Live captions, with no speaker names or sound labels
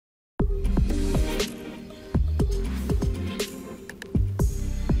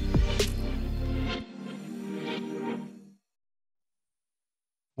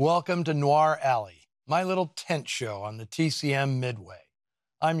Welcome to Noir Alley, my little tent show on the TCM Midway.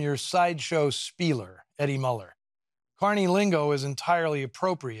 I'm your sideshow spieler, Eddie Muller. Carney lingo is entirely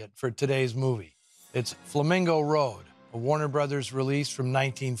appropriate for today's movie. It's Flamingo Road, a Warner Brothers release from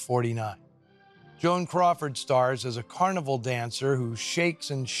 1949. Joan Crawford stars as a carnival dancer who shakes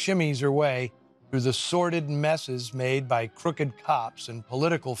and shimmies her way through the sordid messes made by crooked cops and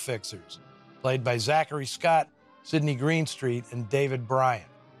political fixers, played by Zachary Scott, Sidney Greenstreet, and David Bryan.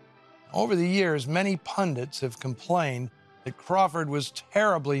 Over the years, many pundits have complained that Crawford was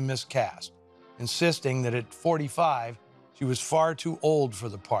terribly miscast, insisting that at 45, she was far too old for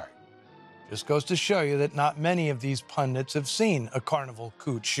the part. Just goes to show you that not many of these pundits have seen a carnival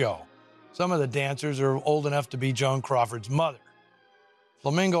coot show. Some of the dancers are old enough to be Joan Crawford's mother.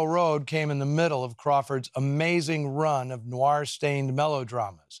 Flamingo Road came in the middle of Crawford's amazing run of noir-stained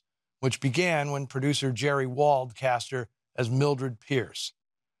melodramas, which began when producer Jerry Wald cast her as Mildred Pierce.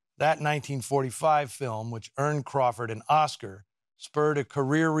 That 1945 film, which earned Crawford an Oscar, spurred a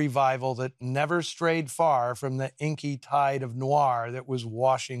career revival that never strayed far from the inky tide of noir that was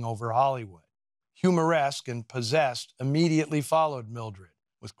washing over Hollywood. Humoresque and Possessed immediately followed Mildred,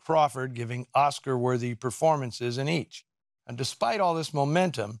 with Crawford giving Oscar-worthy performances in each. And despite all this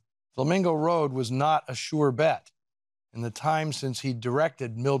momentum, Flamingo Road was not a sure bet. In the time since he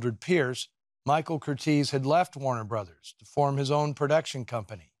directed Mildred Pierce, Michael Curtiz had left Warner Brothers to form his own production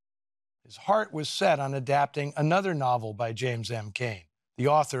company. His heart was set on adapting another novel by James M. Cain, the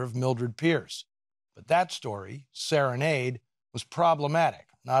author of Mildred Pierce. But that story, Serenade, was problematic,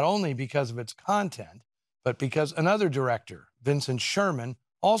 not only because of its content, but because another director, Vincent Sherman,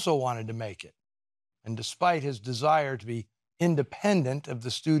 also wanted to make it. And despite his desire to be independent of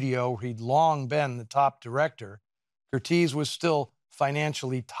the studio where he'd long been the top director, Curtiz was still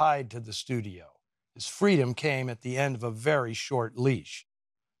financially tied to the studio. His freedom came at the end of a very short leash.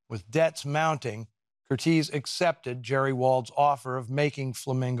 With debts mounting, Curtiz accepted Jerry Wald's offer of making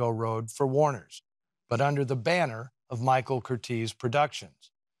Flamingo Road for Warner's, but under the banner of Michael Curtiz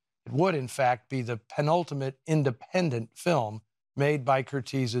Productions. It would, in fact, be the penultimate independent film made by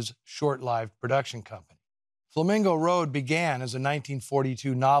Curtiz's short-lived production company. Flamingo Road began as a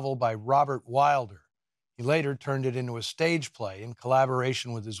 1942 novel by Robert Wilder. He later turned it into a stage play in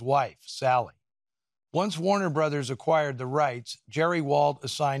collaboration with his wife, Sally. Once Warner Brothers acquired the rights, Jerry Wald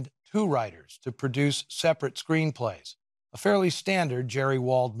assigned two writers to produce separate screenplays, a fairly standard Jerry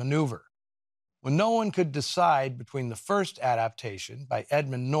Wald maneuver. When no one could decide between the first adaptation by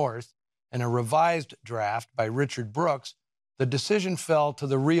Edmund North and a revised draft by Richard Brooks, the decision fell to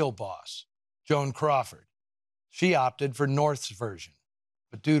the real boss, Joan Crawford. She opted for North's version,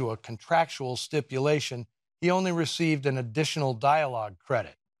 but due to a contractual stipulation, he only received an additional dialogue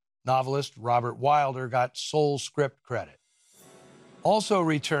credit. Novelist Robert Wilder got sole script credit. Also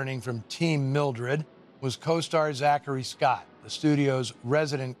returning from Team Mildred was co-star Zachary Scott, the studio's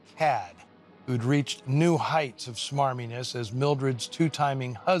resident cad, who'd reached new heights of smarminess as Mildred's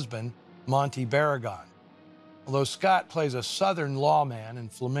two-timing husband, Monty Barragan. Although Scott plays a Southern lawman in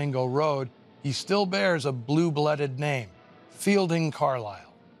Flamingo Road, he still bears a blue-blooded name, Fielding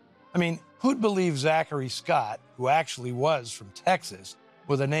Carlisle. I mean, who'd believe Zachary Scott, who actually was from Texas,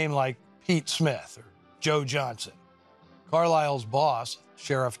 with a name like Pete Smith or Joe Johnson? Carlisle's boss,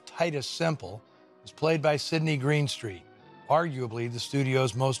 Sheriff Titus Semple, was played by Sidney Greenstreet, arguably the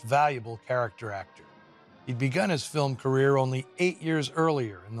studio's most valuable character actor. He'd begun his film career only 8 years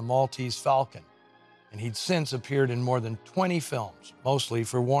earlier in The Maltese Falcon, and he'd since appeared in more than 20 films, mostly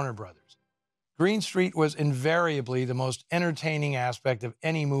for Warner Brothers. Greenstreet was invariably the most entertaining aspect of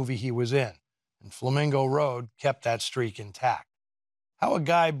any movie he was in, and Flamingo Road kept that streak intact. How a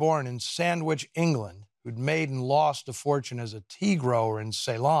guy born in Sandwich, England, who'd made and lost a fortune as a tea grower in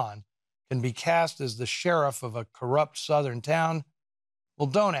Ceylon, can be cast as the sheriff of a corrupt southern town? Well,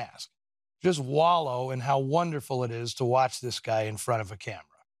 don't ask. Just wallow in how wonderful it is to watch this guy in front of a camera.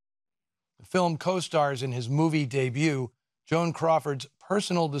 The film co-stars in his movie debut Joan Crawford's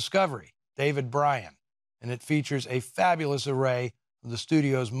personal discovery, David Bryan, and it features a fabulous array of the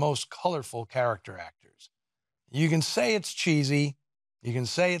studio's most colorful character actors. You can say it's cheesy, you can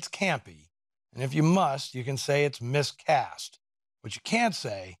say it's campy, and if you must, you can say it's miscast. What you can't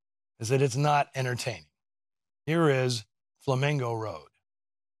say is that it's not entertaining. Here is Flamingo Road.